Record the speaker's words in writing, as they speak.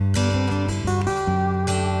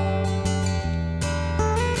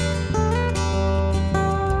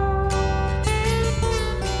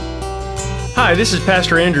Hi, this is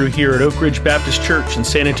Pastor Andrew here at Oak Ridge Baptist Church in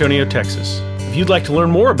San Antonio, Texas. If you'd like to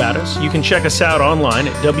learn more about us, you can check us out online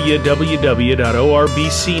at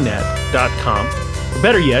www.orbcnet.com. Or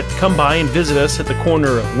better yet, come by and visit us at the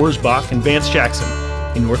corner of Wurzbach and Vance Jackson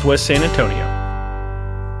in Northwest San Antonio.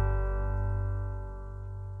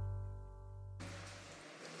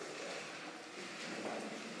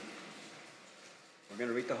 We're going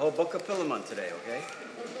to read the whole book of Philemon today, okay?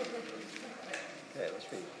 Okay, let's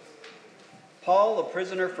read. Paul, a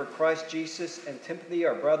prisoner for Christ Jesus, and Timothy,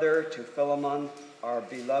 our brother, to Philemon, our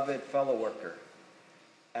beloved fellow worker,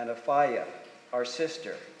 and Apphia, our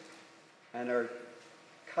sister, and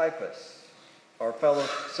Archippus, our fellow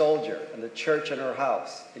soldier, and the church in your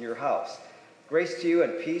house. Grace to you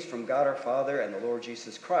and peace from God our Father and the Lord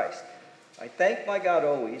Jesus Christ. I thank my God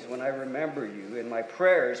always when I remember you in my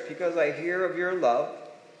prayers, because I hear of your love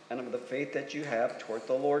and of the faith that you have toward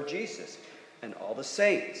the Lord Jesus and all the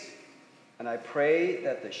saints. And I pray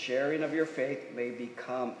that the sharing of your faith may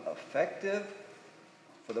become effective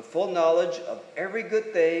for the full knowledge of every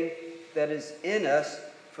good thing that is in us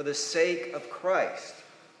for the sake of Christ.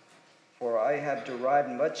 For I have derived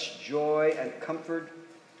much joy and comfort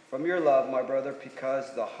from your love, my brother,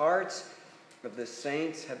 because the hearts of the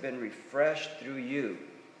saints have been refreshed through you.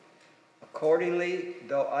 Accordingly,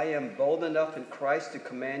 though I am bold enough in Christ to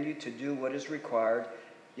command you to do what is required,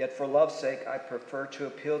 yet for love's sake I prefer to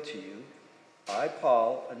appeal to you. I,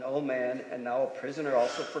 Paul, an old man and now a prisoner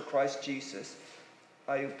also for Christ Jesus,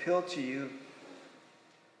 I appeal to you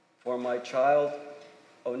for my child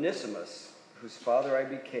Onesimus, whose father I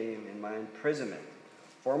became in my imprisonment.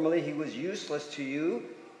 Formerly he was useless to you,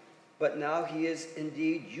 but now he is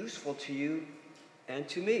indeed useful to you and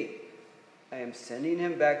to me. I am sending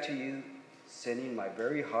him back to you, sending my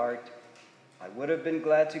very heart. I would have been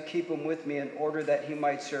glad to keep him with me in order that he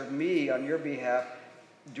might serve me on your behalf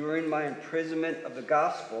during my imprisonment of the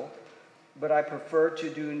gospel, but I prefer to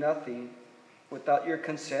do nothing without your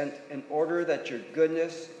consent, in order that your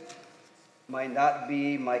goodness might not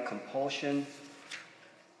be my compulsion,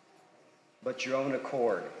 but your own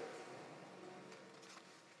accord.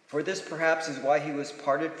 For this perhaps is why he was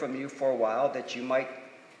parted from you for a while, that you might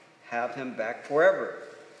have him back forever,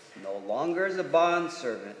 no longer as a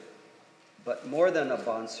bondservant, but more than a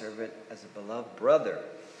bondservant, as a beloved brother,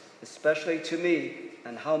 especially to me,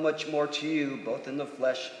 and how much more to you, both in the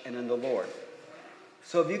flesh and in the Lord.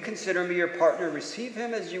 So if you consider me your partner, receive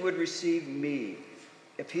him as you would receive me.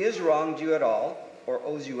 If he has wronged you at all, or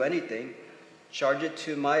owes you anything, charge it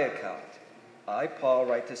to my account. I, Paul,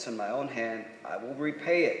 write this in my own hand. I will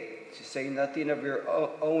repay it, to say nothing of your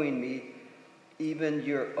owing me, even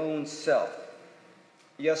your own self.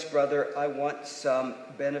 Yes, brother, I want some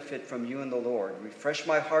benefit from you in the Lord. Refresh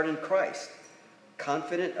my heart in Christ.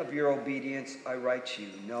 Confident of your obedience, I write to you,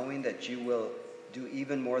 knowing that you will do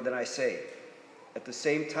even more than I say. At the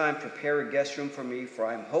same time, prepare a guest room for me, for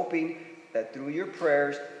I am hoping that through your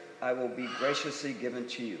prayers I will be graciously given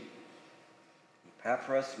to you.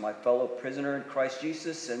 Epaphras, my fellow prisoner in Christ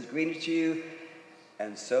Jesus, sends greeting to you,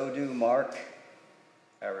 and so do Mark,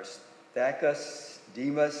 Aristarchus,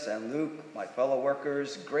 Demas, and Luke, my fellow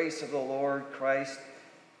workers. Grace of the Lord Christ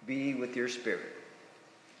be with your spirit.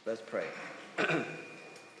 Let's pray.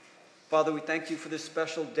 Father, we thank you for this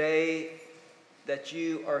special day, that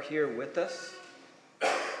you are here with us,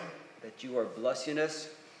 that you are blessing us.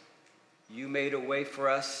 You made a way for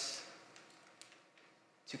us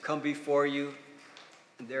to come before you,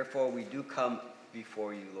 and therefore we do come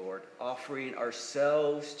before you, Lord, offering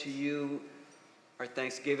ourselves to you, our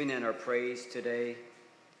thanksgiving and our praise today.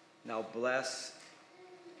 Now bless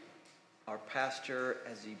our pastor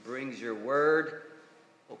as he brings your word.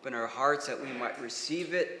 Open our hearts that we might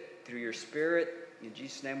receive it through your Spirit. In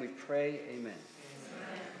Jesus' name we pray, amen.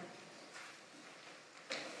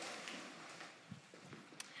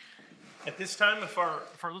 At this time, if our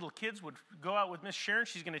little kids would go out with Miss Sharon,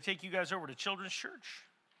 she's going to take you guys over to Children's Church.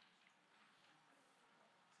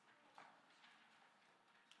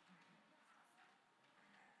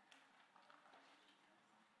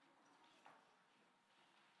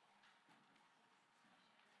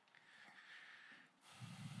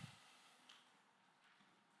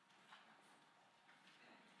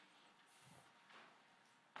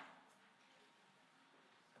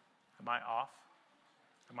 Am I off?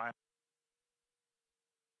 Am I? I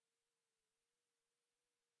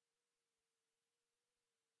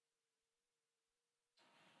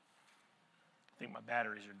think my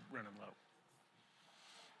batteries are running low.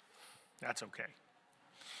 That's okay.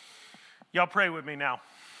 Y'all pray with me now.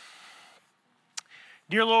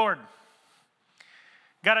 Dear Lord,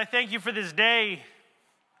 God, I thank you for this day.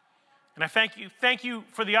 And I thank you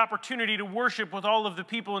for the opportunity to worship with all of the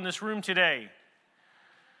people in this room today.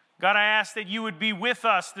 God, I ask that you would be with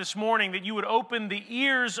us this morning, that you would open the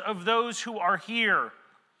ears of those who are here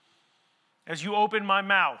as you open my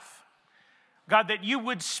mouth. God, that you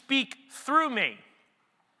would speak through me,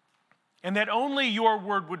 and that only your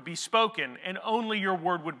word would be spoken and only your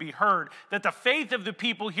word would be heard, that the faith of the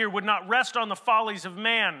people here would not rest on the follies of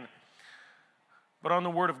man, but on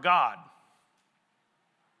the word of God.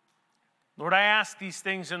 Lord, I ask these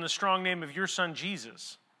things in the strong name of your Son,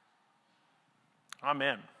 Jesus.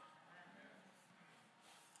 Amen.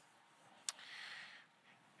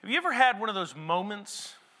 Have you ever had one of those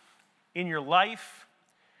moments in your life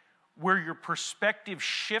where your perspective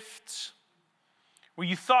shifts, where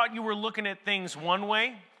you thought you were looking at things one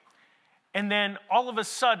way, and then all of a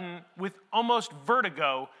sudden, with almost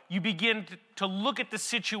vertigo, you begin to look at the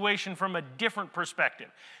situation from a different perspective?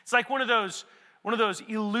 It's like one of those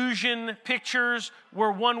illusion pictures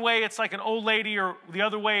where one way it's like an old lady or the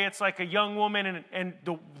other way it's like a young woman, and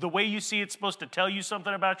the way you see it's supposed to tell you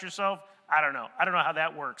something about yourself. I don't know how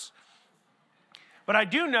that works. But I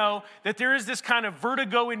do know that there is this kind of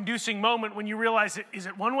vertigo-inducing moment when you realize, is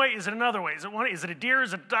it one way? Is it another way? Is it a deer?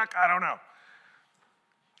 Is it a duck? I don't know.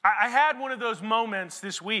 I had one of those moments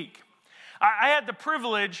this week. I had the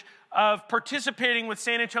privilege of participating with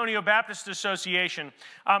San Antonio Baptist Association.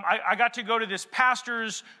 I got to go to this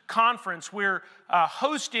pastors' conference. We're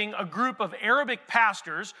hosting a group of Arabic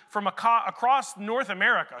pastors from across North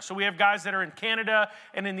America. So we have guys that are in Canada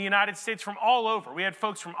and in the United States from all over. We had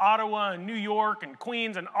folks from Ottawa and New York and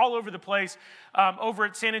Queens and all over the place over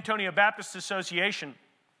at San Antonio Baptist Association.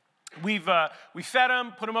 We fed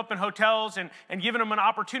them, put them up in hotels, and given them an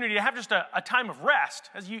opportunity to have just a time of rest.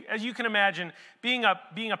 As you can imagine, being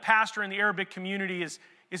a pastor in the Arabic community is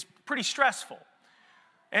pretty stressful.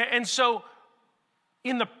 And so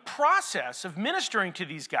in the process of ministering to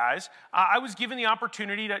these guys, I was given the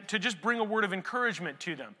opportunity to just bring a word of encouragement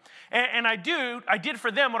to them. And I did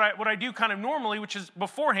for them what I do kind of normally, which is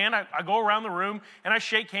beforehand, I go around the room and I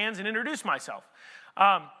shake hands and introduce myself.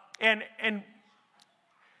 And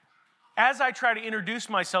as I try to introduce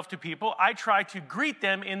myself to people, I try to greet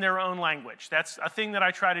them in their own language. That's a thing that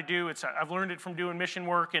I try to do. I've learned it from doing mission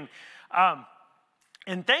work.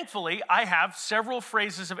 And thankfully, I have several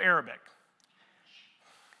phrases of Arabic.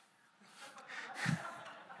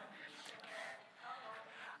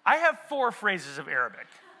 I have 4 phrases of Arabic.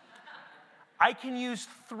 I can use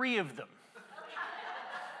 3 of them.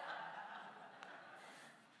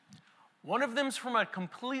 One of them's from a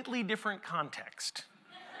completely different context.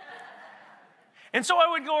 And so I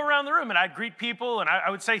would go around the room and I'd greet people and I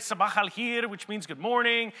would say sabah al-khir, which means good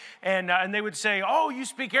morning. And they would say, oh, you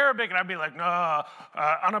speak Arabic? And I'd be like, no,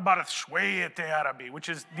 ana ba'rif shwiyat Arabi, which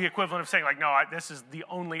is the equivalent of saying like, no, this is the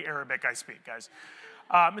only Arabic I speak, guys.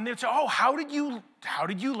 And they'd say, oh, how did you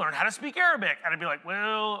learn how to speak Arabic? And I'd be like,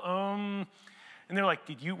 well, and they're like,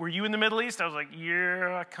 were you in the Middle East? I was like,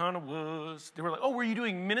 yeah, I kind of was. They were like, oh, were you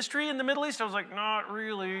doing ministry in the Middle East? I was like, not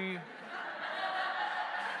really.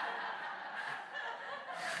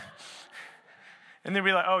 And they'd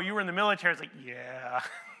be like, oh, you were in the military? I was like, yeah,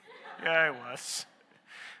 I was.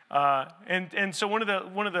 And so one of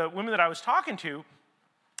the women that I was talking to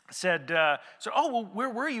said, oh, well, where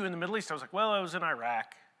were you in the Middle East? I was like, well, I was in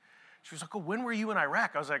Iraq. She was like, oh, when were you in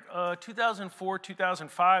Iraq? I was like, 2004,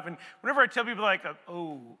 2005. And whenever I tell people, like,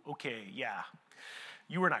 oh, okay, yeah,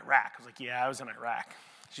 you were in Iraq. I was like, yeah, I was in Iraq.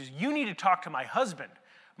 She says, you need to talk to my husband.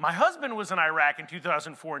 My husband was in Iraq in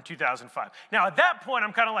 2004 and 2005. Now, at that point,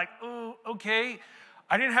 I'm kind of like, oh, okay.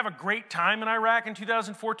 I didn't have a great time in Iraq in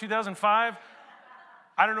 2004, 2005.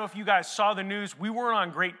 I don't know if you guys saw the news. We weren't on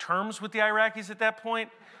great terms with the Iraqis at that point.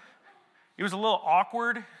 It was a little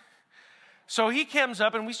awkward. So he comes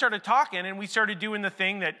up and we started talking and we started doing the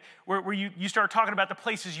thing that where you start talking about the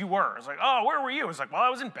places you were. It's like, oh, where were you? It's like, well, I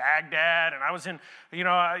was in Baghdad and I was in,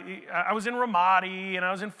 I was in Ramadi and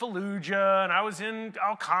I was in Fallujah and I was in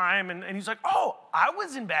Al-Qaim. And he's like, oh, I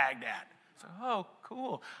was in Baghdad. It's like, oh,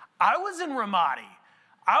 cool. I was in Ramadi.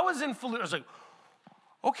 I was in Fallujah. I was like,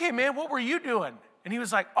 okay, man, what were you doing? And he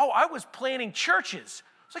was like, oh, I was planting churches.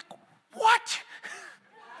 I was like, what?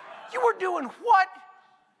 You were doing what?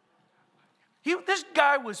 This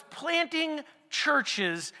guy was planting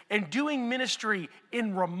churches and doing ministry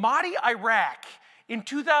in Ramadi, Iraq in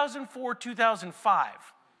 2004, 2005.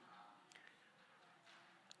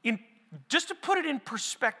 Just to put it in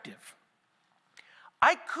perspective,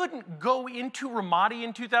 I couldn't go into Ramadi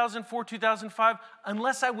in 2004, 2005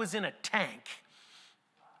 unless I was in a tank.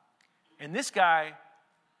 And this guy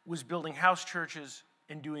was building house churches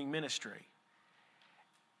and doing ministry.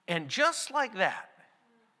 And just like that,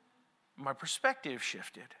 my perspective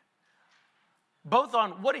shifted, both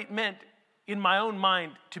on what it meant in my own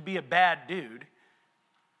mind to be a bad dude,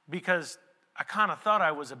 because I kind of thought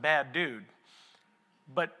I was a bad dude,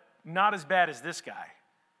 but not as bad as this guy.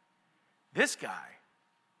 This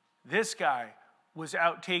guy was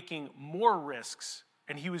out taking more risks,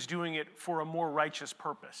 and he was doing it for a more righteous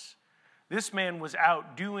purpose. This man was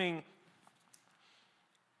out doing,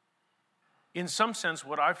 in some sense,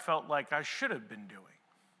 what I felt like I should have been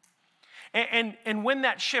doing. And when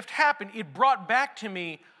that shift happened, it brought back to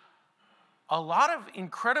me a lot of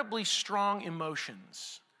incredibly strong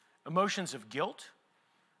emotions. Emotions of guilt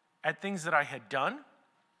at things that I had done,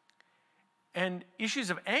 and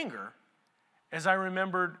issues of anger as I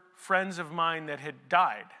remembered friends of mine that had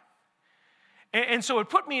died. And so it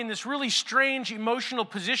put me in this really strange emotional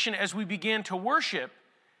position as we began to worship.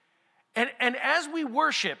 And as we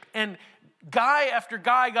worship, and guy after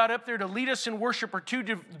guy got up there to lead us in worship or to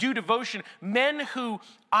do devotion, men who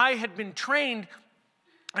I had been trained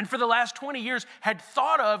and for the last 20 years had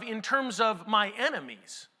thought of in terms of my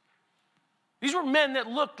enemies. These were men that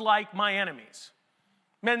looked like my enemies,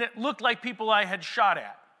 men that looked like people I had shot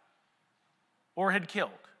at or had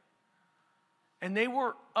killed. And they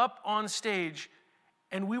were up on stage,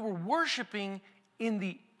 and we were worshiping in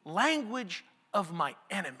the language of my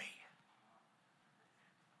enemy.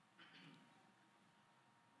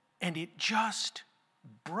 And it just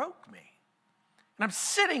broke me. And I'm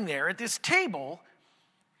sitting there at this table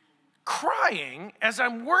crying as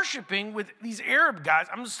I'm worshiping with these Arab guys.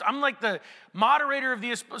 I'm like the moderator of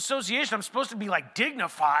the association. I'm supposed to be like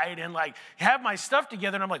dignified and like have my stuff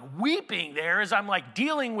together. And I'm like weeping there as I'm like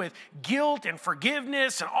dealing with guilt and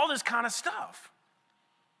forgiveness and all this kind of stuff.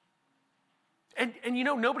 And you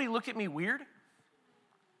know, nobody looked at me weird.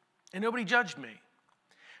 And nobody judged me.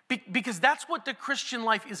 Because that's what the Christian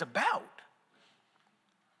life is about.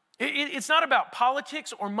 It's not about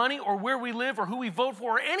politics or money or where we live or who we vote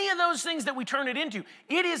for or any of those things that we turn it into.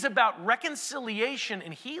 It is about reconciliation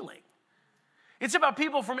and healing. It's about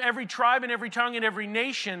people from every tribe and every tongue and every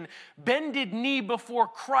nation bended knee before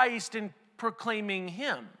Christ and proclaiming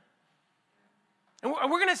him. And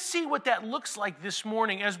we're going to see what that looks like this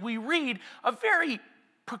morning as we read a very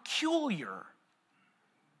peculiar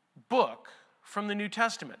book from the New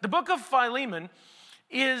Testament. The book of Philemon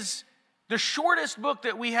is the shortest book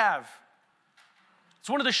that we have.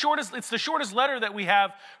 It's the shortest letter that we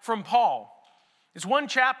have from Paul. It's one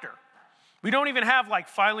chapter. We don't even have like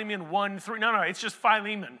Philemon 1-3. No, it's just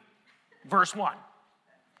Philemon, verse 1.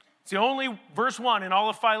 It's the only verse 1 in all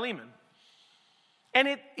of Philemon. And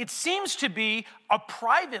it seems to be a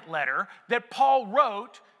private letter that Paul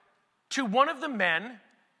wrote to one of the men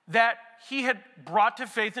that he had brought to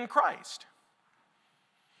faith in Christ.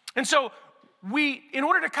 And so in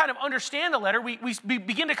order to kind of understand the letter, we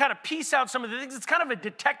begin to kind of piece out some of the things. It's kind of a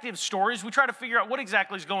detective story as we try to figure out what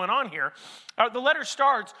exactly is going on here. The letter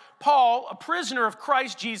starts, Paul, a prisoner of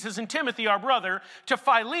Christ Jesus, and Timothy, our brother, to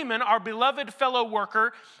Philemon, our beloved fellow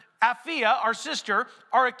worker, Apphia, our sister,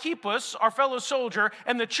 Archippus, our fellow soldier,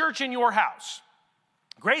 and the church in your house.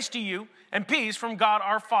 Grace to you and peace from God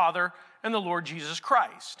our Father and the Lord Jesus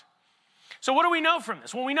Christ. So what do we know from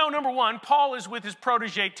this? Well, we know, number one, Paul is with his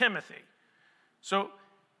protege, Timothy. So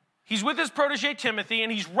he's with his protege, Timothy,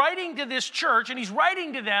 and he's writing to this church, and he's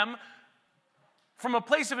writing to them from a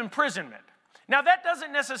place of imprisonment. Now, that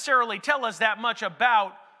doesn't necessarily tell us that much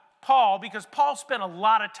about Paul, because Paul spent a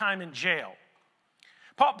lot of time in jail.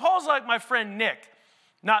 Paul's like my friend Nick,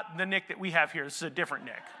 not the Nick that we have here. This is a different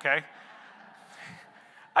Nick, okay?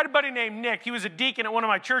 I had a buddy named Nick. He was a deacon at one of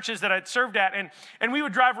my churches that I'd served at, and we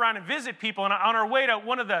would drive around and visit people. And on our way to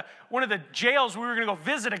one of the jails, we were going to go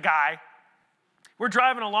visit a guy. We're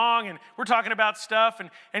driving along, and we're talking about stuff,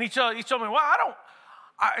 and he told me, well,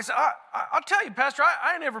 I'll tell you, Pastor,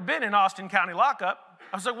 I ain't never been in Austin County lockup.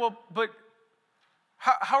 I was like, well, but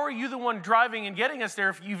how are you the one driving and getting us there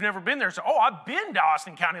if you've never been there? So, I've been to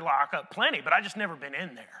Austin County lockup plenty, but I just never been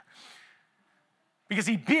in there. Because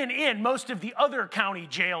he'd been in most of the other county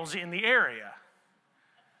jails in the area.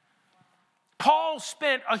 Paul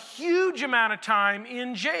spent a huge amount of time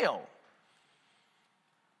in jail.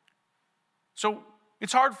 So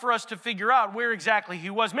it's hard for us to figure out where exactly he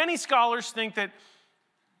was. Many scholars think that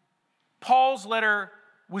Paul's letter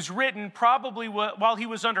was written probably while he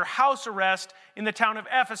was under house arrest in the town of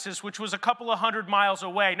Ephesus, which was a couple of 100 miles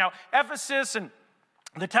away. Now, Ephesus and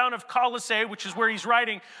the town of Colossae, which is where he's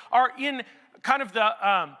writing, are in kind of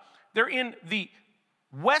they're in the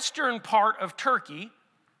western part of Turkey,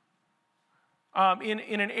 in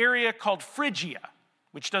an area called Phrygia.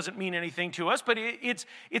 which doesn't mean anything to us, but it's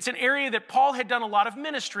an area that Paul had done a lot of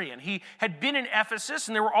ministry in. He had been in Ephesus,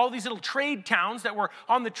 and there were all these little trade towns that were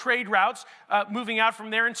on the trade routes moving out from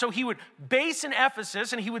there. And so he would base in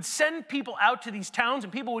Ephesus, and he would send people out to these towns,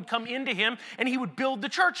 and people would come into him, and he would build the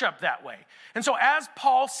church up that way. And so as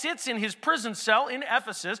Paul sits in his prison cell in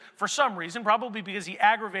Ephesus, for some reason, probably because he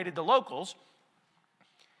aggravated the locals,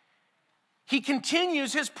 he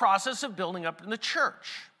continues his process of building up in the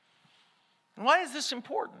church. Why is this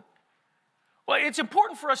important? Well, it's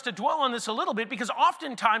important for us to dwell on this a little bit because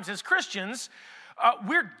oftentimes as Christians,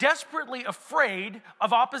 we're desperately afraid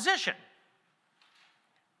of opposition.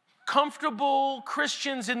 Comfortable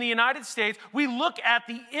Christians in the United States, we look at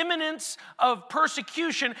the imminence of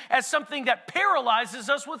persecution as something that paralyzes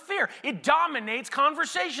us with fear. It dominates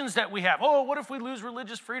conversations that we have. Oh, what if we lose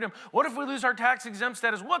religious freedom? What if we lose our tax-exempt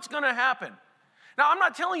status? What's going to happen? Now, I'm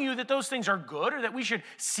not telling you that those things are good or that we should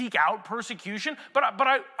seek out persecution, but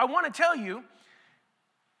I want to tell you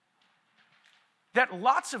that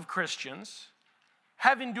lots of Christians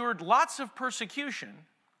have endured lots of persecution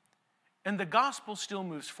and the gospel still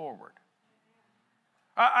moves forward.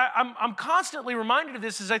 I'm constantly reminded of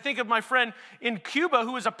this as I think of my friend in Cuba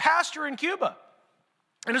who is a pastor in Cuba.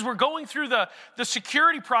 And as we're going through the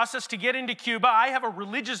security process to get into Cuba, I have a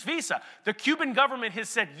religious visa. The Cuban government has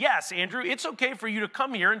said, yes, Andrew, it's okay for you to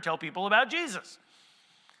come here and tell people about Jesus.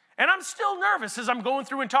 And I'm still nervous as I'm going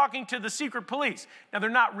through and talking to the secret police. Now,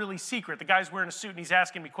 they're not really secret. The guy's wearing a suit and he's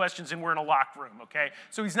asking me questions and we're in a locked room, okay?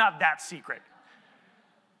 So he's not that secret.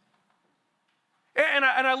 And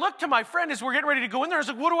I look to my friend as we're getting ready to go in there. I was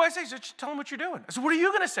like, what do I say? He said, just tell him what you're doing. I said, what are you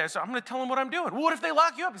going to say? I said, I'm going to tell him what I'm doing. Well, what if they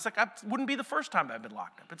lock you up? He's like, it wouldn't be the first time I've been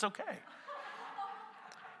locked up. It's okay. And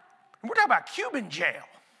we're talking about Cuban jail.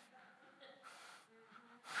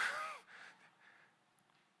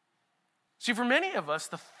 See, for many of us,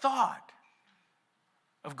 the thought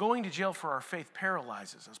of going to jail for our faith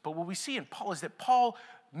paralyzes us. But what we see in Paul is that Paul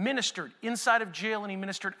ministered inside of jail and he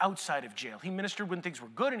ministered outside of jail. He ministered when things were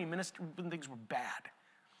good and he ministered when things were bad.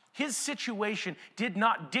 His situation did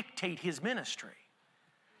not dictate his ministry.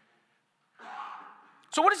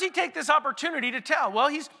 So what does he take this opportunity to tell? Well,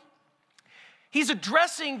 he's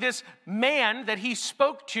addressing this man that he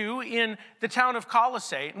spoke to in the town of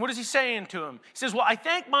Colossae. And what is he saying to him? He says, well, I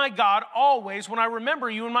thank my God always when I remember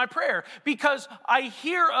you in my prayer, because I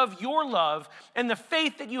hear of your love and the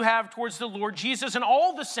faith that you have towards the Lord Jesus and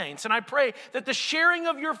all the saints. And I pray that the sharing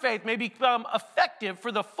of your faith may become effective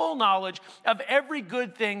for the full knowledge of every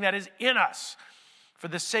good thing that is in us, for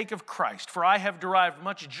the sake of Christ. For I have derived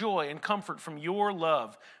much joy and comfort from your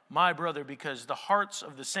love, my brother, because the hearts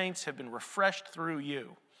of the saints have been refreshed through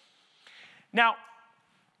you. Now,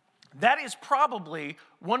 that is probably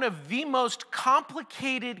one of the most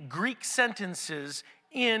complicated Greek sentences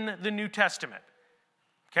in the New Testament.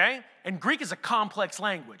 Okay? And Greek is a complex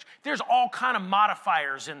language. There's all kind of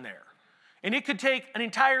modifiers in there. And it could take an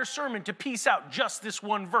entire sermon to piece out just this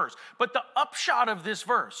one verse. But the upshot of this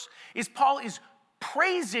verse is Paul is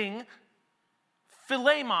praising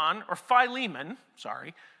Philemon,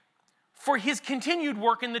 for his continued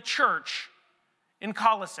work in the church in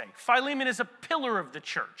Colossae. Philemon is a pillar of the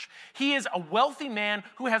church. He is a wealthy man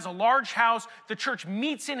who has a large house. The church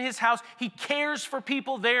meets in his house. He cares for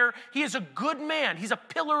people there. He is a good man. He's a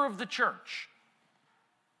pillar of the church.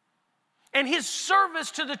 And his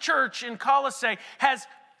service to the church in Colossae has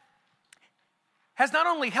not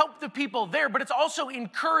only helped the people there, but it's also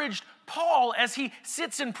encouraged Paul as he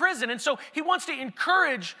sits in prison. And so he wants to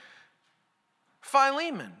encourage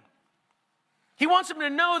Philemon. He wants him to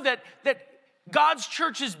know that God's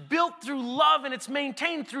church is built through love and it's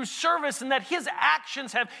maintained through service, and that his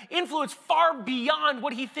actions have influence far beyond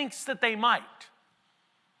what he thinks that they might.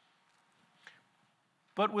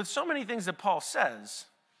 But with so many things that Paul says,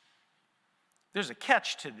 there's a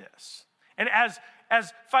catch to this. And as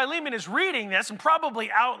Philemon is reading this, and probably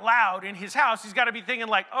out loud in his house, he's got to be thinking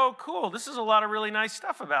like, oh, cool, this is a lot of really nice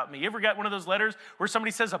stuff about me. You ever got one of those letters where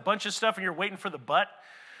somebody says a bunch of stuff and you're waiting for the but?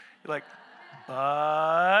 You're like,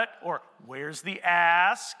 but, or where's the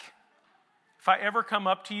ask? If I ever come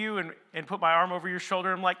up to you and put my arm over your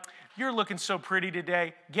shoulder, I'm like, you're looking so pretty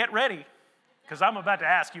today. Get ready, because I'm about to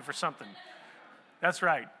ask you for something. That's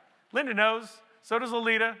right. Linda knows. So does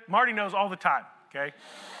Lolita. Marty knows all the time, okay?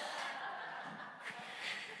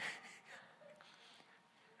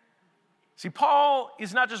 See, Paul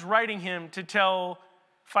is not just writing him to tell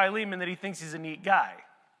Philemon that he thinks he's a neat guy.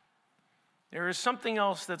 There is something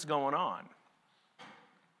else that's going on.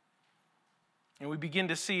 And we begin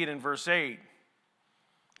to see it in verse 8.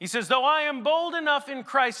 He says, though I am bold enough in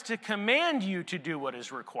Christ to command you to do what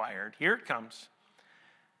is required, here it comes,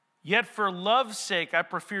 Yet for love's sake, I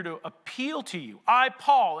prefer to appeal to you. I,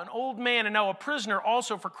 Paul, an old man and now a prisoner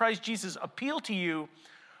also for Christ Jesus, appeal to you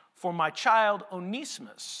for my child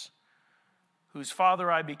Onesimus, whose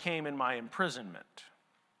father I became in my imprisonment.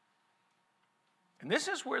 And this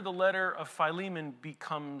is where the letter of Philemon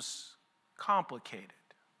becomes complicated.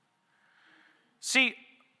 See,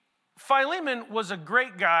 Philemon was a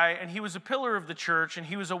great guy, and he was a pillar of the church, and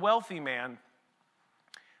he was a wealthy man.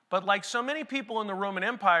 But like so many people in the Roman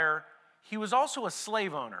Empire, he was also a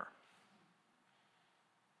slave owner.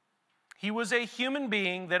 He was a human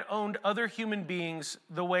being that owned other human beings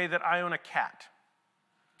the way that I own a cat.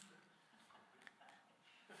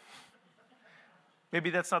 Maybe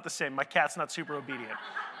that's not the same. My cat's not super obedient.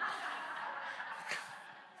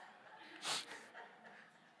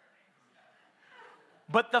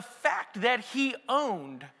 But the fact that he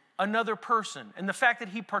owned another person and the fact that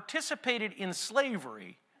he participated in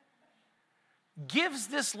slavery gives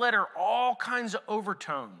this letter all kinds of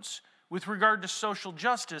overtones with regard to social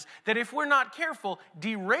justice that, if we're not careful,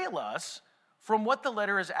 derail us from what the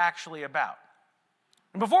letter is actually about.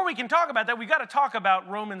 And before we can talk about that, we've got to talk about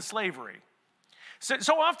Roman slavery.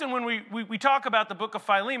 So often when we talk about the book of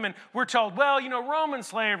Philemon, we're told, well, Roman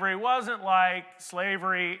slavery wasn't like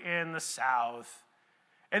slavery in the South.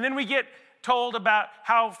 And then we get told about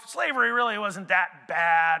how slavery really wasn't that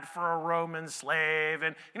bad for a Roman slave.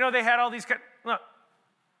 And, they had all these kind. Look,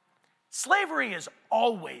 slavery is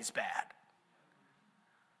always bad.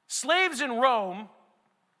 Slaves in Rome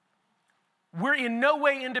were in no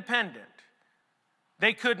way independent.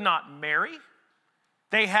 They could not marry.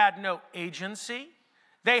 They had no agency.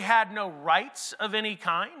 They had no rights of any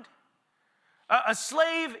kind. A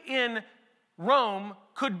slave in Rome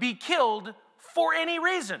could be killed for any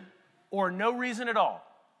reason or no reason at all.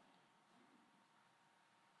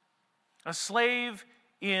 A slave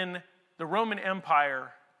in the Roman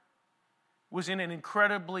Empire was in an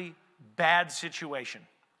incredibly bad situation.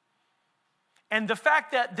 And the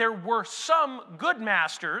fact that there were some good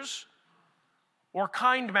masters or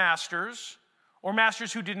kind masters or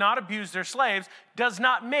masters who did not abuse their slaves does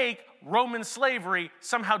not make Roman slavery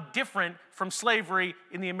somehow different from slavery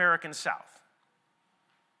in the American South.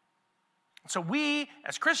 So we,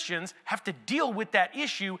 as Christians, have to deal with that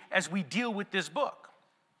issue as we deal with this book.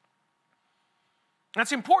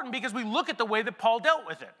 That's important because we look at the way that Paul dealt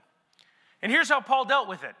with it. And here's how Paul dealt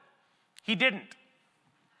with it. He didn't.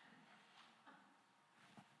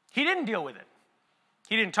 He didn't deal with it.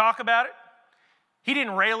 He didn't talk about it. He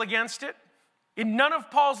didn't rail against it. In none of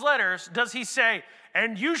Paul's letters does he say,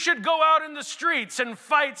 and you should go out in the streets and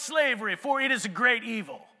fight slavery, for it is a great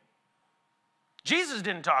evil. Jesus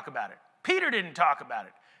didn't talk about it. Peter didn't talk about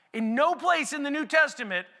it. In no place in the New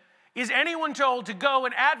Testament is anyone told to go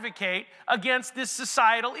and advocate against this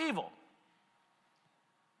societal evil.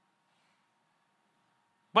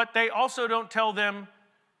 But they also don't tell them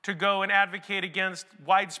to go and advocate against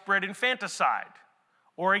widespread infanticide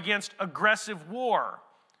or against aggressive war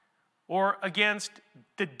or against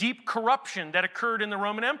the deep corruption that occurred in the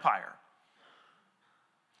Roman Empire.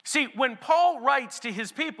 See, when Paul writes to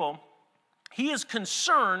his people, he is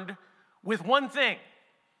concerned with one thing: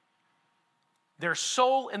 their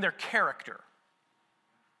soul and their character.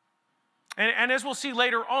 And as we'll see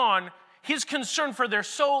later on, his concern for their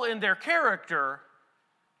soul and their character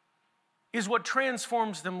is what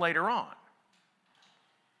transforms them later on.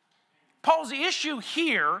 Paul's issue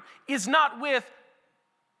here is not with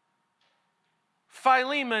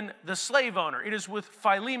Philemon, the slave owner. It is with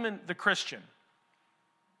Philemon, the Christian,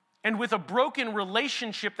 and with a broken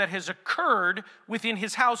relationship that has occurred within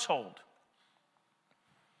his household.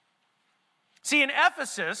 See, in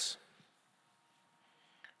Ephesus,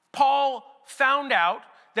 Paul found out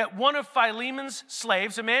that one of Philemon's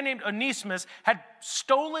slaves, a man named Onesimus, had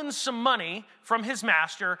stolen some money from his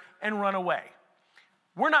master and run away.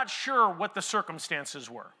 We're not sure what the circumstances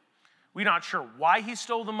were. We're not sure why he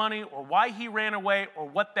stole the money or why he ran away or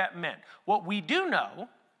what that meant. What we do know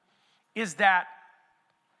is that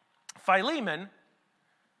Philemon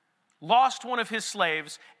lost one of his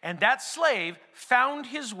slaves, and that slave found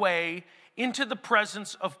his way into the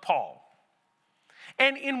presence of Paul.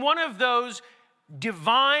 And in one of those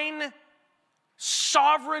divine,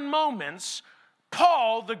 sovereign moments,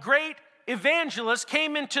 Paul, the great evangelist,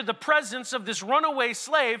 came into the presence of this runaway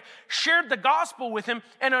slave, shared the gospel with him,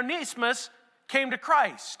 and Onesimus came to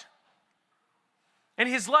Christ. And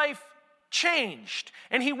his life changed.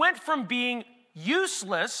 And he went from being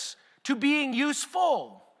useless to being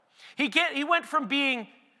useful. He went from being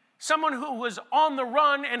someone who was on the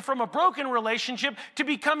run and from a broken relationship to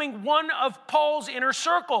becoming one of Paul's inner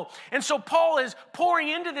circle. And so Paul is pouring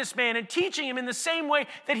into this man and teaching him in the same way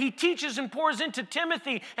that he teaches and pours into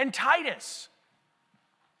Timothy and Titus.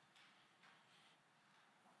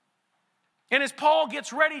 And as Paul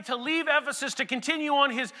gets ready to leave Ephesus to continue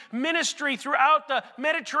on his ministry throughout the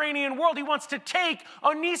Mediterranean world, he wants to take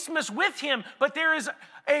Onesimus with him, but there is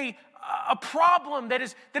a problem that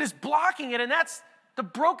is blocking it, and that's the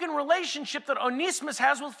broken relationship that Onesimus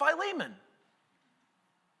has with Philemon.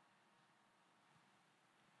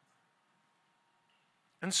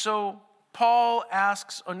 And so Paul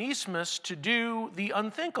asks Onesimus to do the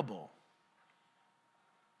unthinkable.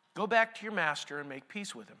 Go back to your master and make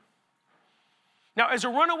peace with him. Now, as a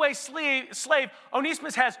runaway slave,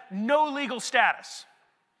 Onesimus has no legal status.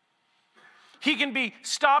 He can be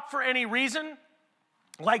stopped for any reason.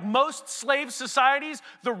 Like most slave societies,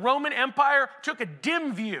 the Roman Empire took a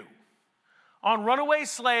dim view on runaway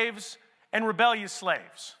slaves and rebellious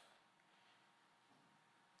slaves.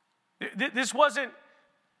 This wasn't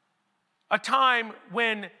a time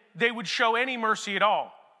when they would show any mercy at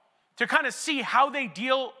all. To kind of see how they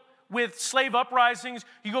deal with slave uprisings,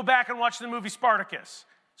 you go back and watch the movie Spartacus.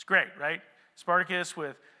 It's great, right? Spartacus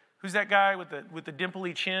with, who's that guy with the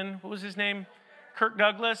dimply chin? What was his name? Kirk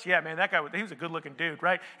Douglas? Yeah, man, that guy, he was a good-looking dude,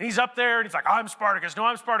 right? And he's up there, and he's like, I'm Spartacus. No,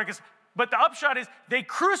 I'm Spartacus. But the upshot is they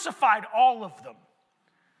crucified all of them.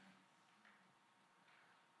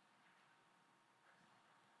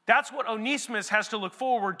 That's what Onesimus has to look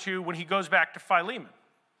forward to when he goes back to Philemon.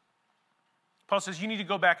 Paul says, you need to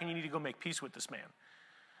go back and you need to go make peace with this man.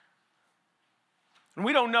 And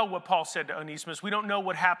we don't know what Paul said to Onesimus. We don't know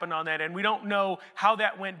what happened on that end. We don't know how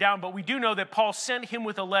that went down, but we do know that Paul sent him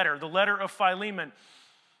with a letter, the letter of Philemon.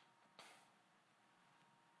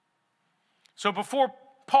 So before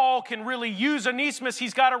Paul can really use Onesimus,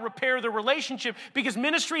 he's got to repair the relationship because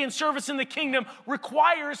ministry and service in the kingdom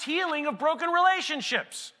requires healing of broken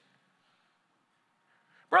relationships.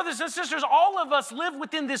 Brothers and sisters, all of us live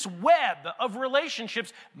within this web of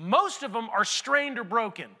relationships. Most of them are strained or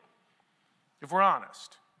broken. If we're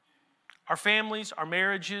honest, our families, our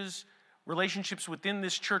marriages, relationships within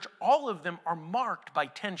this church, all of them are marked by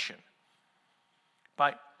tension,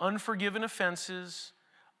 by unforgiven offenses,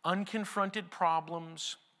 unconfronted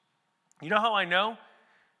problems. You know how I know?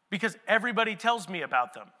 Because everybody tells me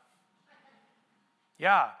about them.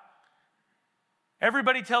 Yeah.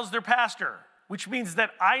 Everybody tells their pastor, which means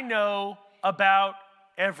that I know about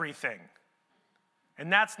everything.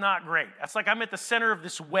 And that's not great. That's like I'm at the center of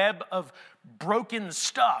this web of broken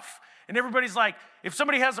stuff. And everybody's like, if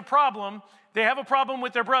somebody has a problem, they have a problem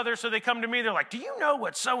with their brother, so they come to me, they're like, do you know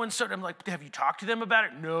what so-and-so? I'm like, have you talked to them about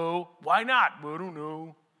it? No. Why not? Well, I don't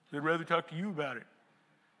know. They'd rather talk to you about it.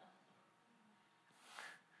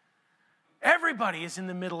 Everybody is in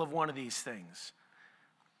the middle of one of these things.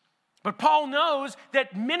 But Paul knows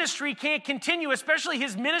that ministry can't continue, especially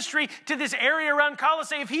his ministry to this area around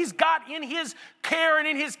Colossae, if he's got in his care and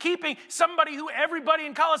in his keeping somebody who everybody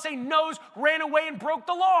in Colossae knows ran away and broke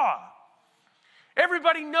the law.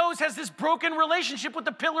 Everybody knows has this broken relationship with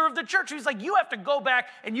the pillar of the church. He's like, you have to go back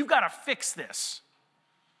and you've got to fix this.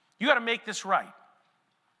 You got to make this right.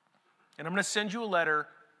 And I'm going to send you a letter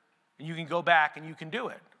and you can go back and you can do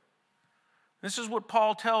it. This is what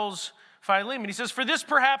Paul tells Philemon. He says, for this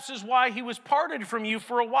perhaps is why he was parted from you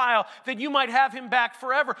for a while, that you might have him back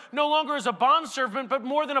forever, no longer as a bondservant, but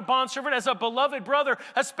more than a bondservant, as a beloved brother,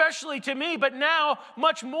 especially to me, but now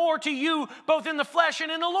much more to you, both in the flesh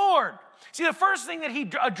and in the Lord. See, the first thing that he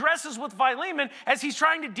addresses with Philemon as he's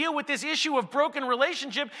trying to deal with this issue of broken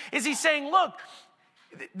relationship is he's saying, look,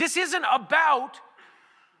 this isn't about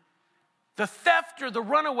the theft or the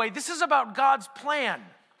runaway. This is about God's plan.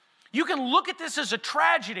 You can look at this as a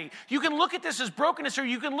tragedy. You can look at this as brokenness, or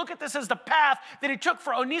you can look at this as the path that it took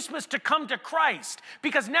for Onesimus to come to Christ.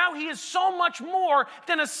 Because now he is so much more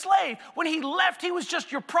than a slave. When he left, he was just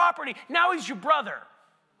your property. Now he's your brother.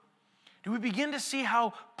 Do we begin to see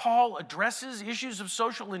how Paul addresses issues of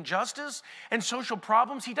social injustice and social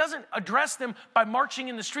problems? He doesn't address them by marching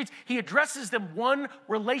in the streets. He addresses them one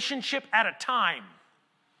relationship at a time.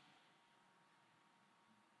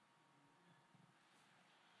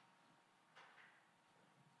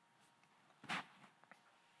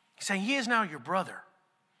 He's saying, he is now your brother.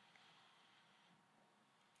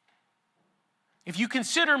 If you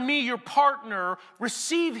consider me your partner,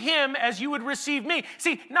 receive him as you would receive me.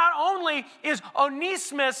 See, not only is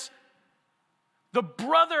Onesimus the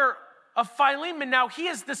brother of Philemon, now he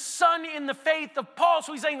is the son in the faith of Paul.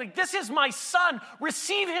 So he's saying, like, this is my son.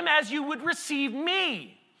 Receive him as you would receive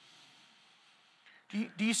me.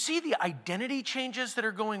 Do you see the identity changes that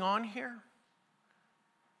are going on here?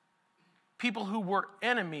 People who were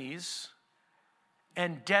enemies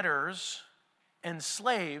and debtors and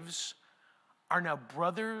slaves are now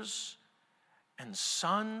brothers and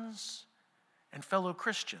sons and fellow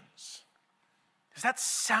Christians. Does that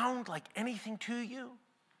sound like anything to you?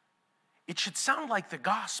 It should sound like the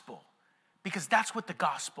gospel, because that's what the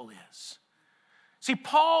gospel is. See,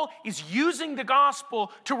 Paul is using the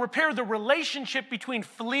gospel to repair the relationship between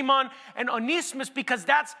Philemon and Onesimus, because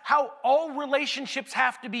that's how all relationships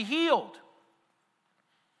have to be healed.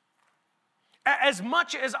 As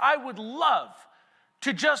much as I would love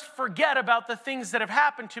to just forget about the things that have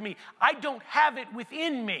happened to me, I don't have it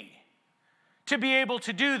within me to be able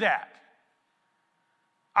to do that.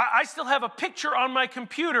 I still have a picture on my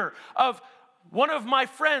computer of one of my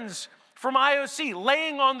friends from IOC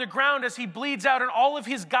laying on the ground as he bleeds out, and all of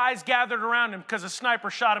his guys gathered around him because a sniper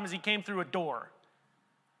shot him as he came through a door.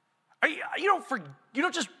 You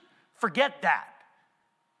don't just forget that.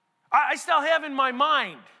 I still have in my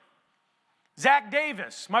mind Zach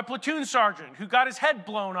Davis, my platoon sergeant, who got his head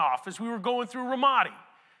blown off as we were going through Ramadi.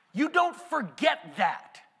 You don't forget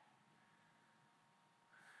that.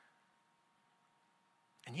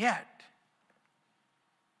 And yet,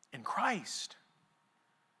 in Christ,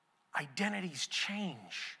 identities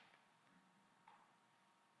change.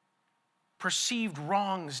 Perceived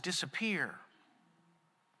wrongs disappear.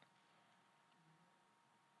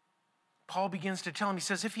 Paul begins to tell him, he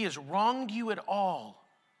says, if he has wronged you at all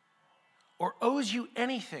or owes you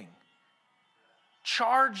anything,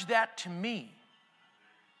 charge that to me.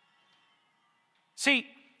 See,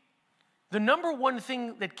 the number one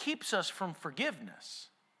thing that keeps us from forgiveness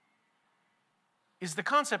is the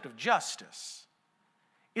concept of justice.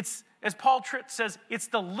 It's, as Paul Tritt says, it's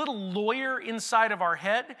the little lawyer inside of our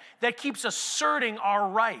head that keeps asserting our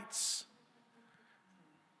rights.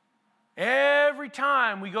 Every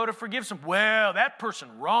time we go to forgive someone, well, that person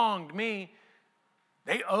wronged me.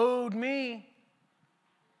 They owed me.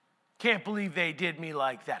 Can't believe they did me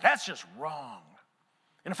like that. That's just wrong.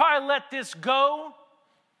 And if I let this go,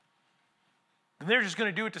 then they're just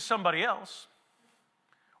going to do it to somebody else.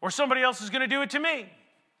 Or somebody else is going to do it to me.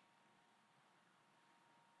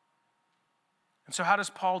 And so how does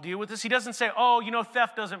Paul deal with this? He doesn't say,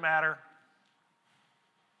 theft doesn't matter.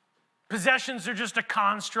 Possessions are just a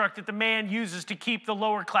construct that the man uses to keep the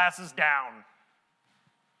lower classes down.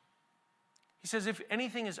 He says, if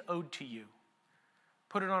anything is owed to you,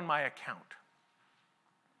 put it on my account.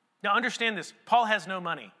 Now understand this, Paul has no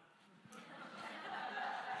money.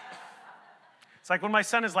 It's like when my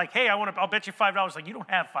son is like, hey, I'll bet you $5. Like, you don't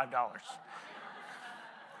have $5.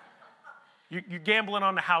 You're gambling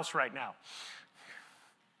on the house right now.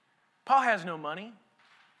 Paul has no money.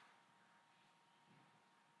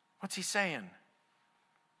 What's he saying?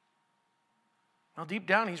 Well, deep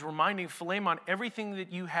down, he's reminding Philemon, everything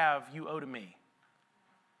that you have, you owe to me.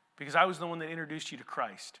 Because I was the one that introduced you to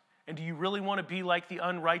Christ. And do you really want to be like the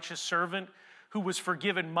unrighteous servant who was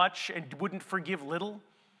forgiven much and wouldn't forgive little?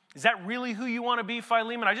 Is that really who you want to be,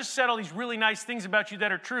 Philemon? I just said all these really nice things about you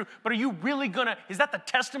that are true, but are you really is that the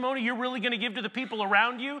testimony you're really going to give to the people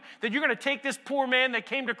around you? That you're going to take this poor man that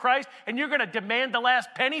came to Christ and you're going to demand the last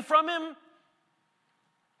penny from him?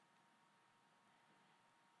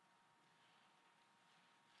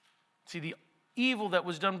 See, the evil that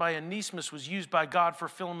was done by Onesimus was used by God for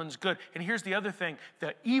Philemon's good. And here's the other thing.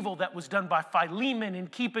 The evil that was done by Philemon in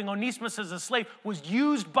keeping Onesimus as a slave was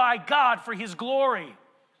used by God for his glory.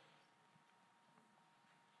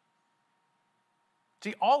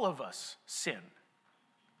 See, all of us sin.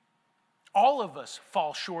 All of us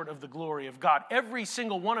fall short of the glory of God. Every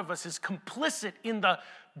single one of us is complicit in the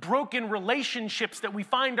broken relationships that we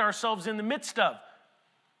find ourselves in the midst of.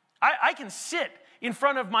 I can sit in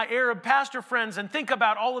front of my Arab pastor friends and think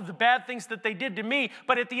about all of the bad things that they did to me,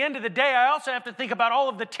 but at the end of the day, I also have to think about all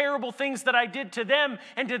of the terrible things that I did to them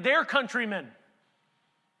and to their countrymen.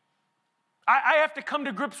 I have to come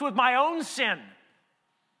to grips with my own sin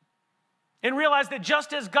and realize that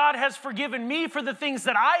just as God has forgiven me for the things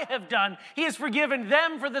that I have done, He has forgiven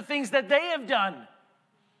them for the things that they have done.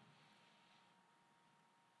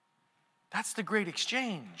 That's the great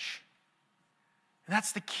exchange. And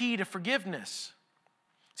that's the key to forgiveness.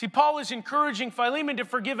 See, Paul is encouraging Philemon to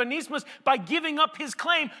forgive Onesimus by giving up his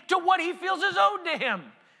claim to what he feels is owed to him.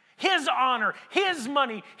 His honor, his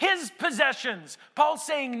money, his possessions. Paul's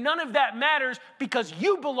saying none of that matters because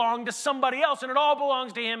you belong to somebody else and it all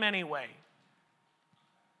belongs to him anyway.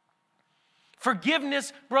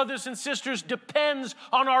 Forgiveness, brothers and sisters, depends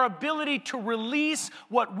on our ability to release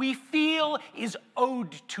what we feel is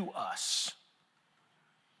owed to us.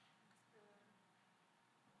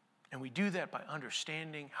 And we do that by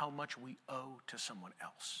understanding how much we owe to someone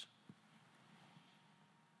else.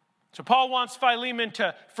 So Paul wants Philemon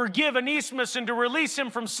to forgive Onesimus and to release him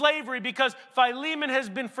from slavery because Philemon has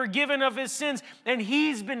been forgiven of his sins and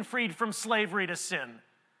he's been freed from slavery to sin.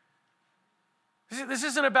 This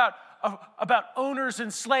isn't about owners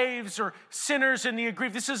and slaves or sinners and the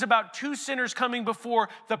aggrieved. This is about two sinners coming before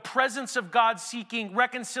the presence of God seeking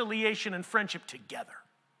reconciliation and friendship together.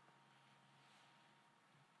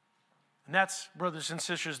 And that's, brothers and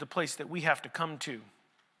sisters, the place that we have to come to.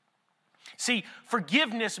 See,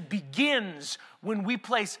 forgiveness begins when we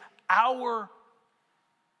place our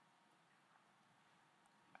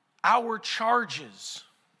charges,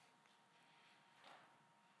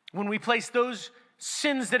 when we place those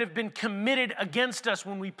sins that have been committed against us,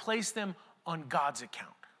 when we place them on God's account.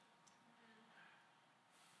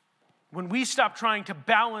 When we stop trying to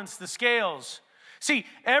balance the scales. See,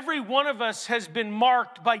 every one of us has been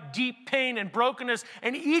marked by deep pain and brokenness,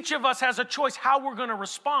 and each of us has a choice how we're going to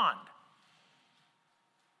respond.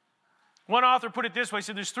 One author put it this way, he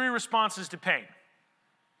said there's three responses to pain.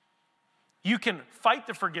 You can fight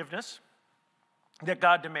the forgiveness that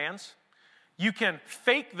God demands. You can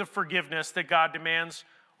fake the forgiveness that God demands,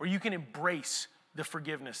 or you can embrace the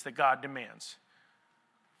forgiveness that God demands.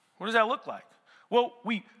 What does that look like? Well,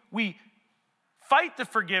 we fight the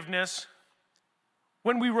forgiveness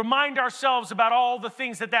when we remind ourselves about all the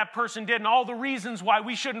things that that person did and all the reasons why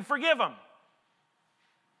we shouldn't forgive them.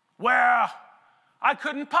 Well, I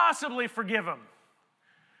couldn't possibly forgive them.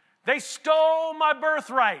 They stole my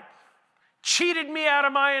birthright, cheated me out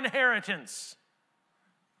of my inheritance.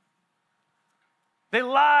 They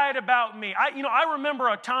lied about me. I remember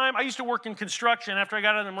a time, I used to work in construction after I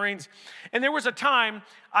got out of the Marines, and there was a time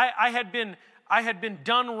I had been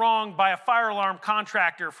done wrong by a fire alarm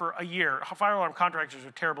contractor for a year. Fire alarm contractors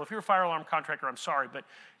are terrible. If you're a fire alarm contractor, I'm sorry, but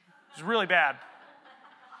it's really bad.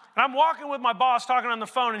 And I'm walking with my boss talking on the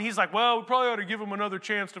phone, and he's like, well, we probably ought to give him another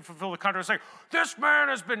chance to fulfill the contract. It's like, this man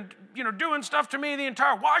has been, doing stuff to me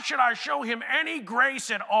why should I show him any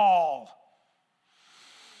grace at all?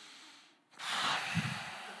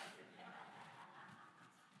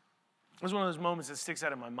 It was one of those moments that sticks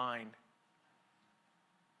out in my mind.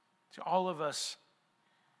 See, all of us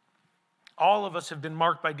have been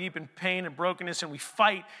marked by deep pain and brokenness, and we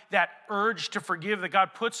fight that urge to forgive that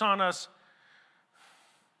God puts on us.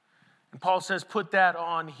 And Paul says, put that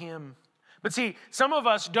on him. But see, some of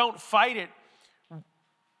us don't fight it.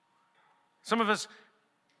 Some of us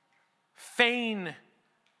feign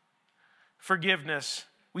forgiveness.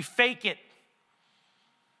 We fake it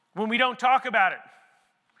when we don't talk about it.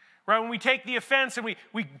 Right? When we take the offense and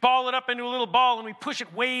we ball it up into a little ball and we push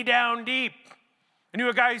it way down deep. I knew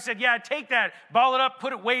a guy who said, yeah, take that, ball it up,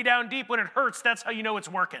 put it way down deep. When it hurts, that's how you know it's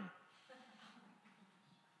working.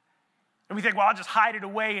 And we think, well, I'll just hide it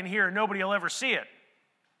away in here and nobody will ever see it.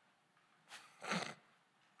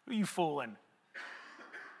 Who are you fooling?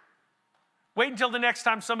 Wait until the next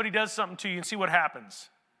time somebody does something to you and see what happens.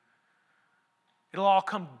 It'll all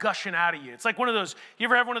come gushing out of you. It's like one of those, you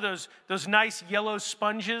ever have one of those nice yellow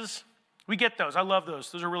sponges? We get those. I love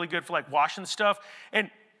those. Those are really good for like washing stuff. And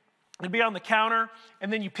it'll be on the counter,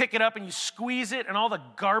 and then you pick it up and you squeeze it, and all the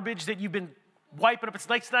garbage that you've been wiping up, it's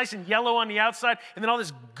nice and yellow on the outside, and then all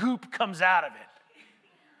this goop comes out of it.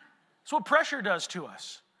 That's what pressure does to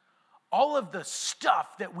us. All of the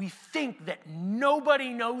stuff that we think that nobody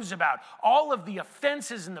knows about, all of the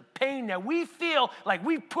offenses and the pain that we feel like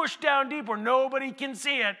we've pushed down deep where nobody can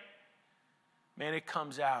see it, man, it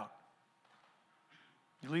comes out.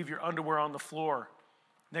 You leave your underwear on the floor.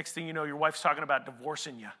 Next thing you know, your wife's talking about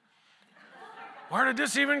divorcing you. Where did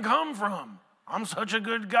this even come from? I'm such a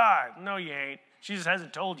good guy. No, you ain't. She just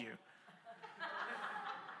hasn't told you.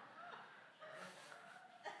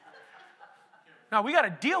 Now, we got to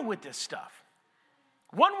deal with this stuff.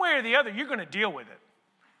 One way or the other, you're going to deal with it.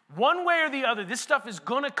 One way or the other, this stuff is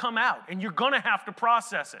going to come out, and you're going to have to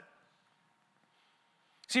process it.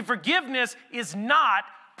 See, forgiveness is not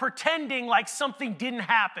pretending like something didn't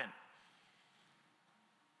happen.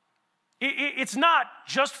 It's not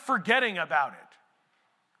just forgetting about it.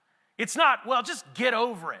 It's not, well, just get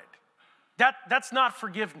over it. That's not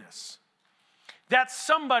forgiveness. That's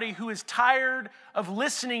somebody who is tired of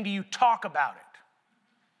listening to you talk about it.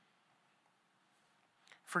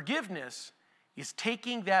 Forgiveness is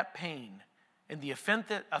taking that pain and the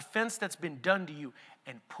offense that's been done to you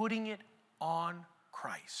and putting it on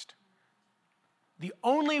Christ. The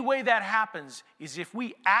only way that happens is if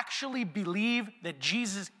we actually believe that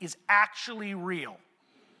Jesus is actually real.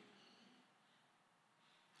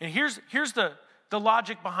 And here's the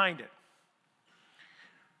logic behind it.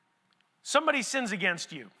 Somebody sins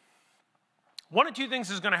against you. one of two things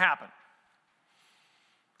is going to happen.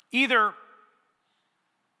 Either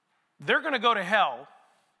they're going to go to hell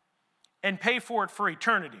and pay for it for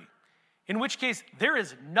eternity, in which case there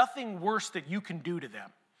is nothing worse that you can do to them.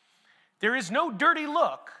 There is no dirty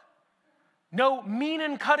look, no mean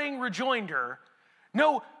and cutting rejoinder,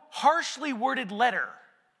 no harshly worded letter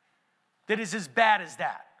that is as bad as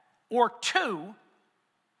that. Or two,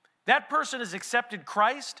 that person has accepted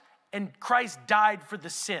Christ and Christ died for the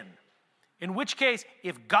sin. In which case,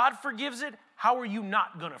 if God forgives it, how are you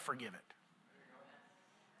not going to forgive it?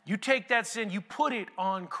 You take that sin, you put it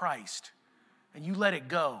on Christ, and you let it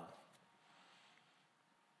go.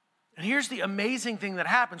 And here's the amazing thing that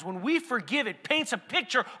happens. When we forgive, it paints a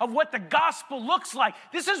picture of what the gospel looks like.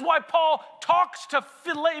 This is why Paul talks to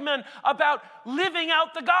Philemon about living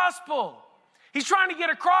out the gospel. He's trying to get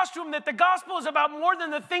across to him that the gospel is about more than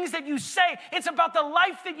the things that you say. It's about the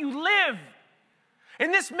life that you live.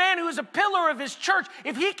 And this man who is a pillar of his church,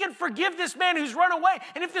 if he can forgive this man who's run away,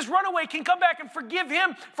 and if this runaway can come back and forgive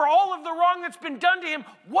him for all of the wrong that's been done to him,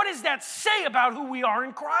 what does that say about who we are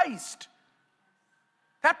in Christ?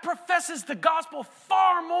 That professes the gospel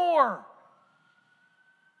far more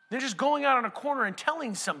than just going out on a corner and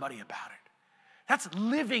telling somebody about it. That's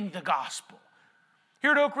living the gospel.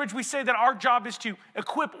 Here at Oak Ridge, we say that our job is to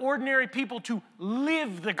equip ordinary people to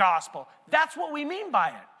live the gospel. That's what we mean by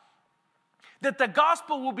it. That the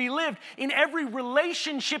gospel will be lived in every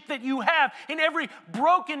relationship that you have, in every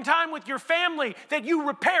broken time with your family that you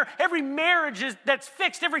repair, every marriage that's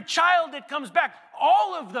fixed, every child that comes back.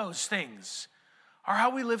 All of those things are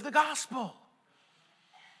how we live the gospel.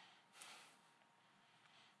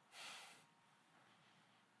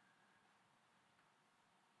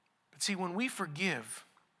 But see, when we forgive,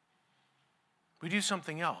 we do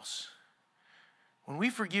something else. When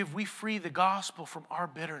we forgive, we free the gospel from our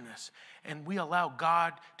bitterness, and we allow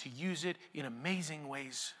God to use it in amazing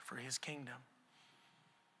ways for his kingdom.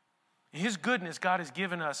 In his goodness, God has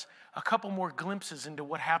given us a couple more glimpses into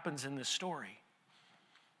what happens in this story.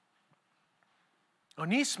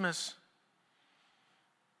 Onesimus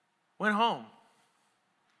went home,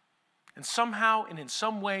 and somehow and in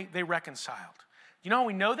some way they reconciled. You know how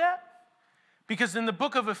we know that? Because in the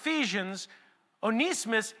book of Ephesians,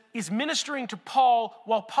 Onesimus is ministering to Paul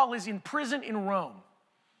while Paul is in prison in Rome.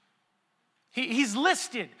 He's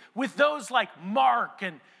listed with those like Mark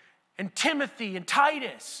and Timothy and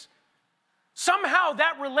Titus. Somehow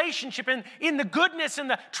that relationship, and in the goodness and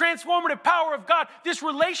the transformative power of God, this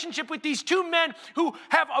relationship with these two men who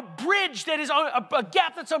have a bridge that is a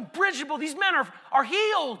gap that's unbridgeable, these men are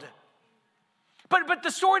healed. But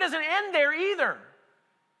the story doesn't end there either.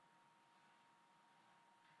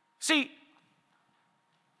 See,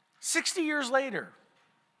 60 years later,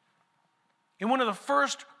 in one of the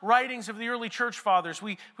first writings of the early church fathers,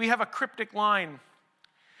 we have a cryptic line.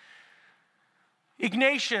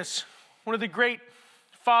 Ignatius, one of the great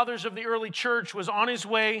fathers of the early church, was on his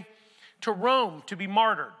way to Rome to be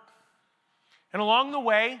martyred. And along the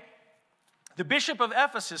way, the bishop of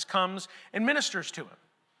Ephesus comes and ministers to him,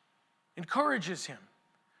 encourages him.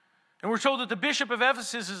 And we're told that the bishop of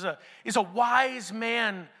Ephesus is a wise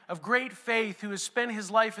man of great faith who has spent his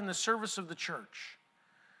life in the service of the church.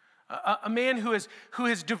 A man who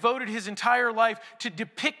has devoted his entire life to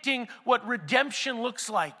depicting what redemption looks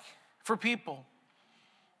like for people.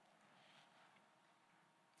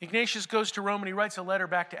 Ignatius goes to Rome and he writes a letter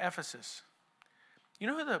back to Ephesus. You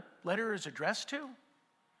know who the letter is addressed to?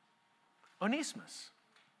 Onesimus,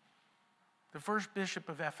 the first bishop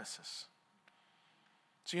of Ephesus.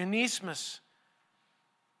 See, Onesimus,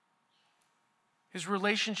 his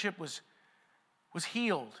relationship was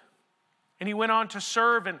healed. And he went on to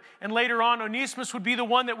serve. And later on, Onesimus would be the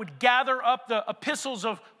one that would gather up the epistles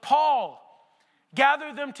of Paul,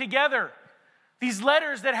 gather them together. These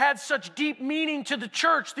letters that had such deep meaning to the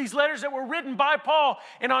church, these letters that were written by Paul.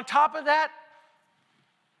 And on top of that,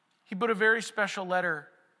 he put a very special letter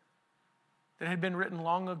that had been written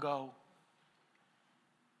long ago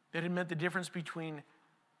that had meant the difference between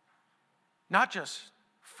not just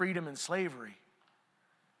freedom and slavery,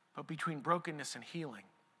 but between brokenness and healing.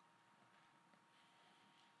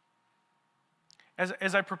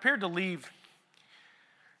 As I prepared to leave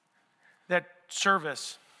that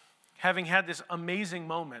service, having had this amazing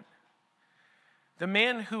moment, the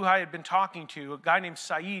man who I had been talking to, a guy named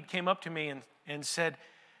Saeed, came up to me and said,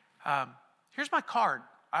 here's my card.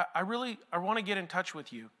 I want to get in touch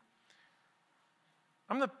with you.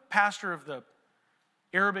 I'm the pastor of the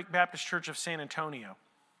Arabic Baptist Church of San Antonio.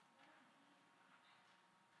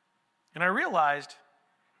 And I realized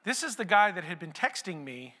this is the guy that had been texting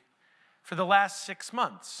me for the last 6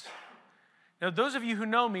 months. Now, those of you who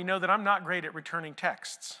know me know that I'm not great at returning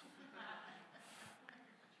texts.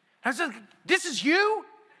 I said, this is you?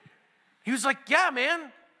 He was like, yeah,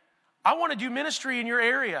 man. I want to do ministry in your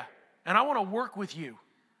area, and I want to work with you.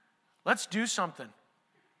 Let's do something.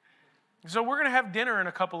 So we're going to have dinner in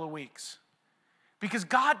a couple of weeks. Because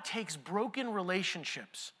God takes broken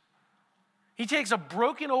relationships. He takes a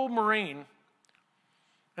broken old Marine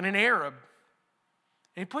and an Arab,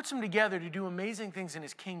 and he puts them together to do amazing things in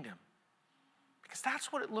his kingdom. Because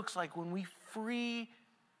that's what it looks like when we free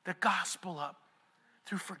the gospel up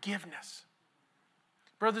through forgiveness.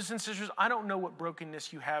 Brothers and sisters, I don't know what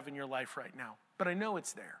brokenness you have in your life right now, but I know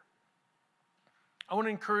it's there. I want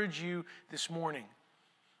to encourage you this morning,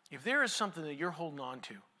 if there is something that you're holding on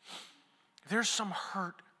to, if there's some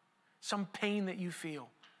hurt, some pain that you feel,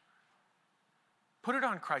 put it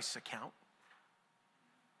on Christ's account.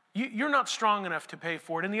 You're not strong enough to pay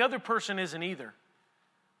for it, and the other person isn't either.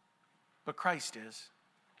 But Christ is.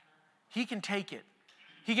 He can take it.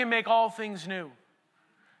 He can make all things new.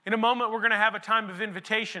 In a moment, we're going to have a time of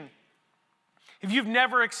invitation. If you've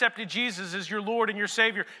never accepted Jesus as your Lord and your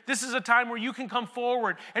Savior, this is a time where you can come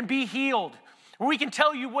forward and be healed, where we can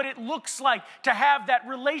tell you what it looks like to have that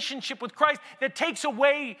relationship with Christ that takes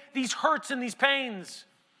away these hurts and these pains.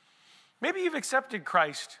 Maybe you've accepted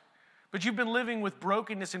Christ, but you've been living with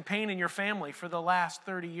brokenness and pain in your family for the last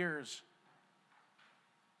 30 years.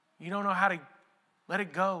 You don't know how to let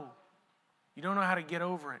it go. You don't know how to get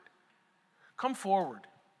over it. Come forward.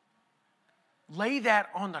 Lay that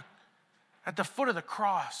at the foot of the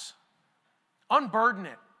cross. Unburden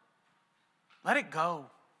it. Let it go.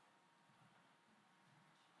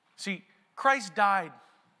 See, Christ died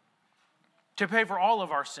to pay for all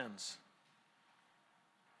of our sins,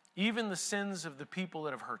 even the sins of the people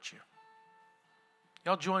that have hurt you.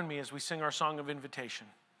 Y'all join me as we sing our song of invitation.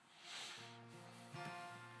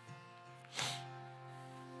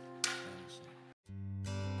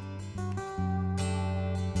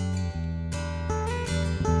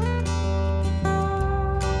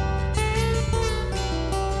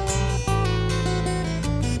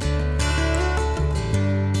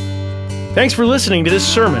 Thanks for listening to this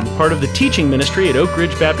sermon, part of the teaching ministry at Oak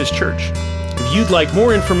Ridge Baptist Church. If you'd like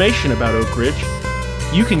more information about Oak Ridge,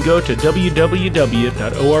 you can go to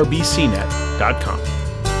www.orbcnet.com.